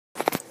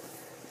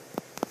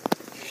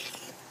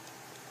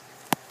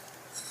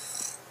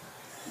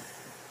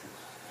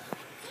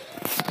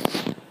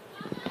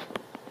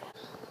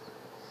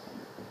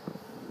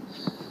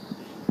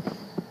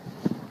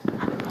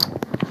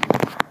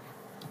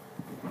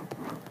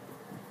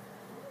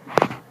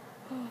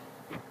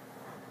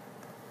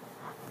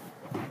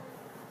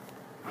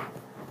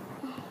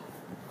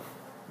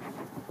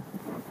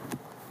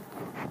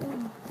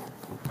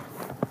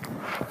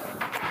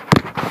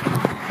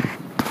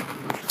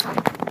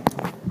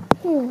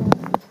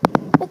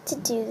What to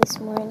do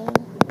this morning?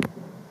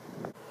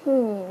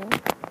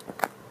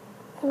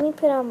 Let me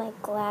put on my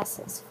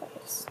glasses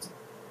first.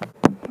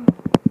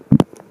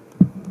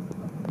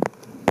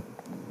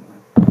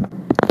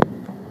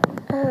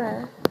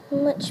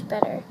 Much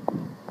better.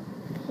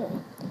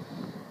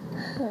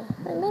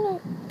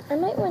 I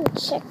might want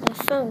to check my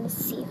phone to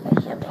see if I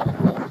have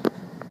anything.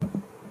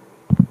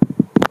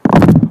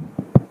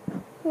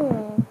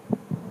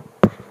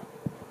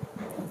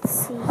 Let's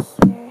see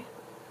here.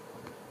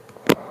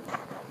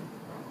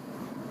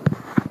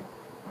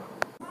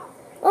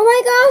 Oh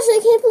my gosh, I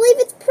can't believe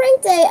it's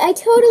prank day. I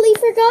totally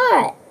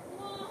forgot.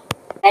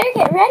 Better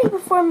get ready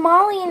before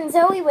Molly and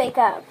Zoe wake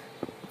up.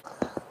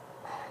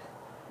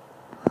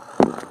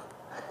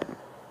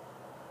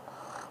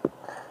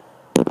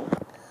 I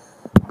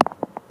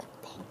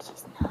think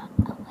she's not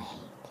awake.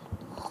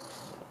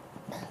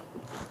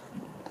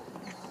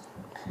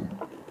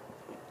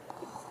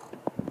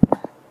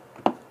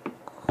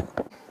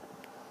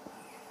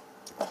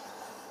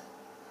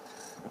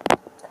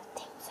 Good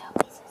thing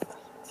Zoe's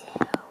asleep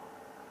too.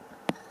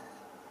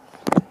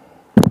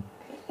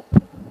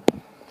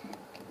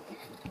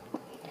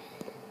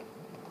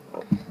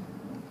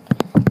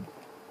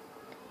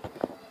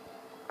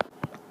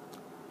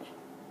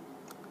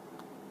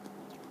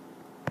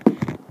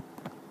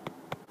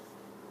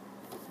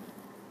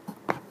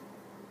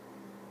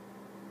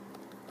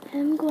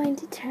 I'm going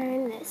to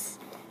turn this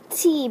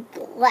tea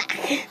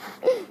black.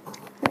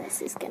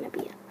 This is going to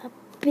be a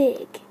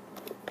big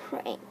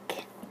prank.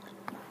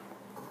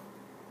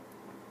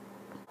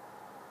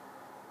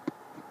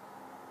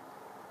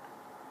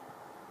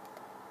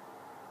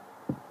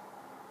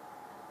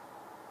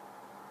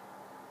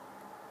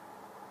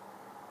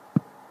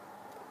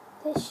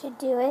 This should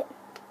do it.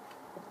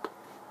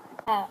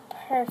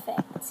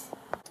 Perfect.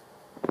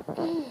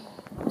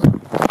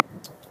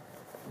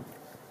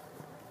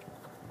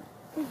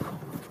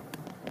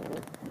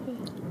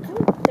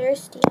 I'm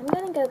thirsty. I'm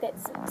gonna go get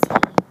some tea.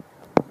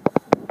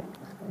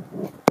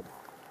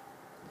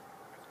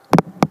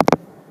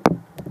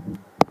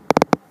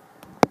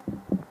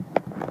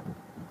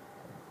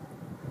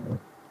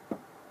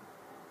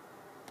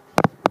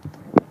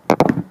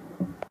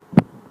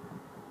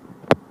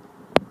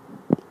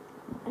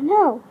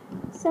 No,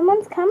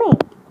 someone's coming.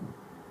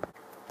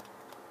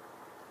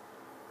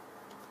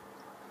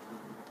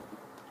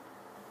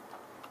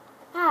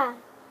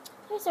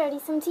 There's already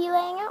some tea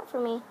laying out for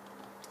me.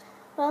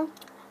 Well,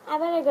 I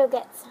better go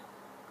get some.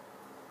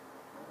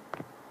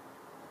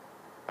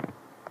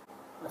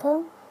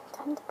 Well,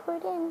 time to pour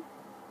it in.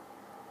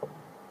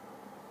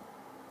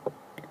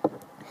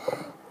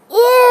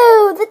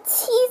 Ew, the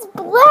tea's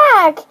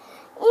black.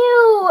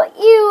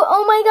 Ew,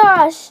 oh my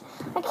gosh.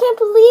 I can't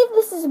believe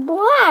this is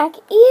black.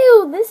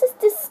 Ew, this is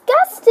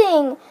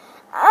disgusting.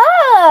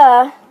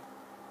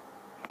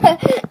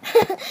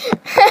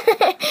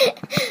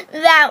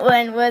 That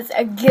one was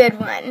a good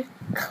one.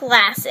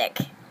 Classic.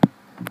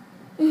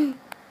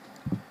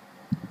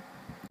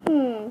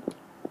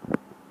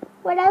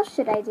 What else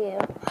should I do?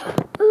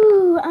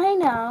 Ooh, I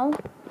know.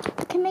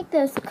 I can make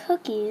those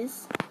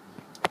cookies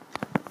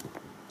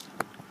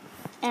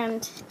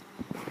and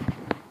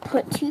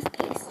put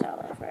toothpaste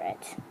all over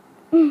it.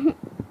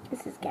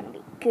 This is gonna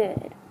be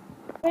good.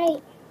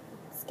 Right,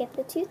 let's get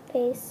the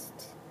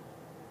toothpaste.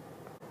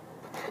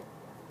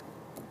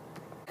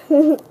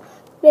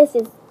 This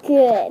is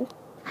good.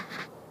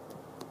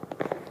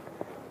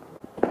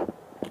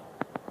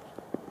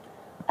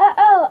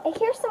 Uh-oh, I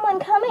hear someone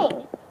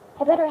coming.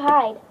 I better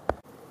hide.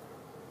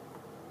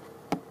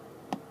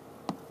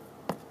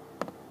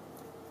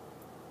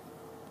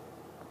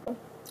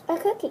 A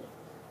cookie.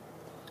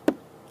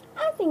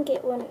 I think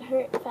it wouldn't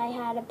hurt if I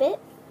had a bit.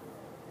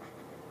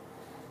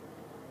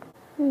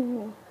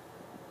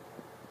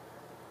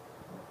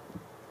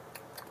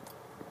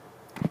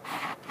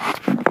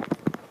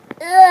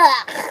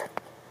 Ugh.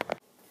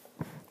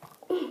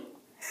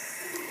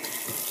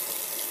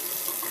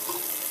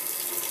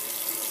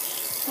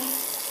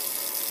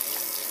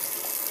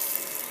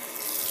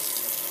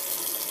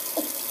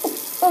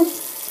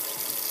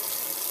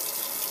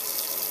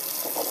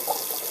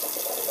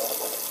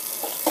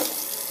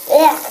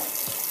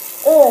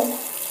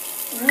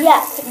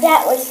 Yuck,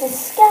 that was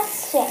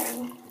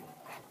disgusting.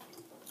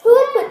 Who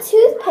would put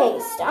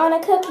toothpaste on a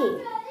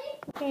cookie?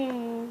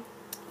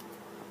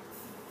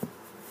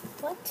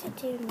 What to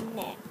do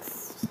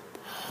next?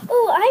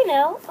 Oh, I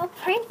know. A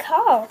prank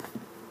call.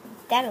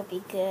 That'll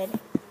be good.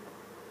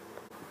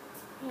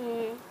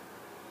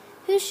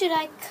 Who should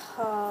I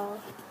call?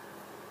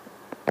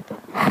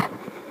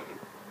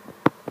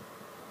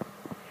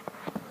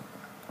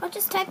 I'll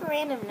just type a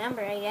random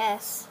number, I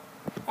guess.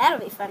 That'll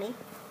be funny.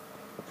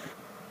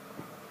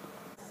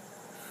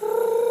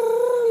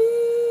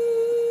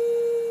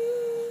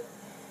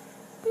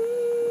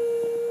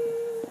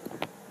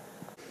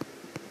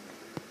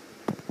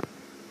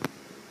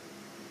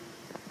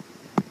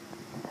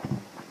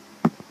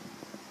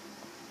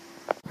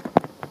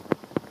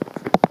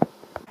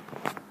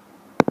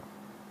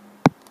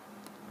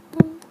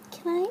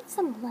 Can I have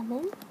some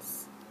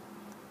lemons?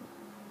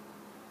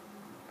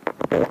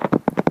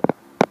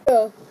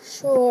 Yeah,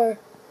 sure.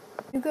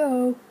 You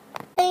go.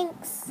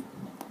 Thanks.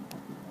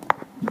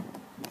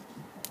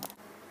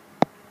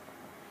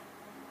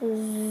 I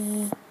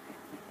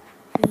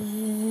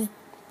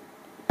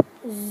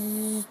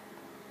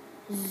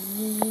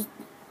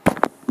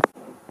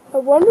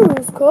wonder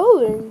who's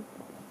calling.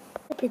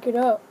 I'll pick it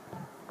up.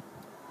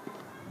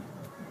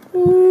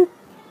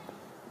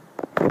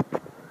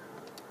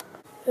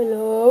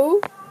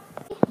 Hello?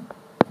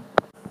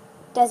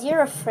 Does your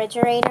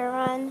refrigerator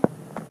run?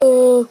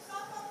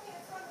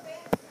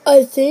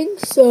 I think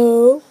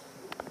so.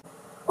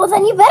 Well,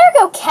 then you better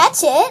go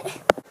catch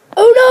it.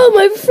 Oh no,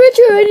 my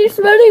refrigerator's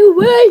running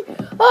away.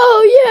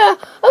 Oh yeah,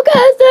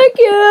 okay, thank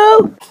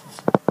you.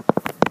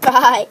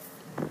 Bye.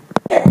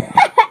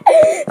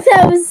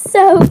 That was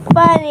so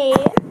funny.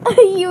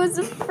 He was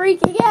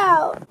freaking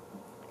out.